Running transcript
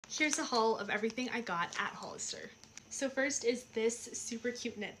Here's a haul of everything I got at Hollister. So first is this super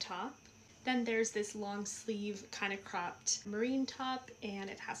cute knit top. Then there's this long sleeve kind of cropped marine top and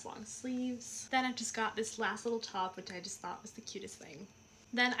it has long sleeves. Then I just got this last little top which I just thought was the cutest thing.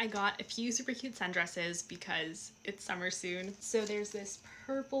 Then I got a few super cute sundresses because it's summer soon. So there's this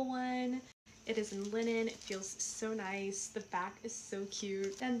purple one. It is in linen, it feels so nice. The back is so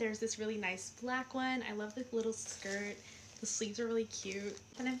cute. Then there's this really nice black one. I love the little skirt. The sleeves are really cute.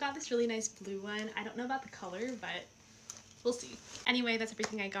 Then I've got this really nice blue one. I don't know about the color, but we'll see. Anyway, that's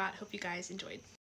everything I got. Hope you guys enjoyed.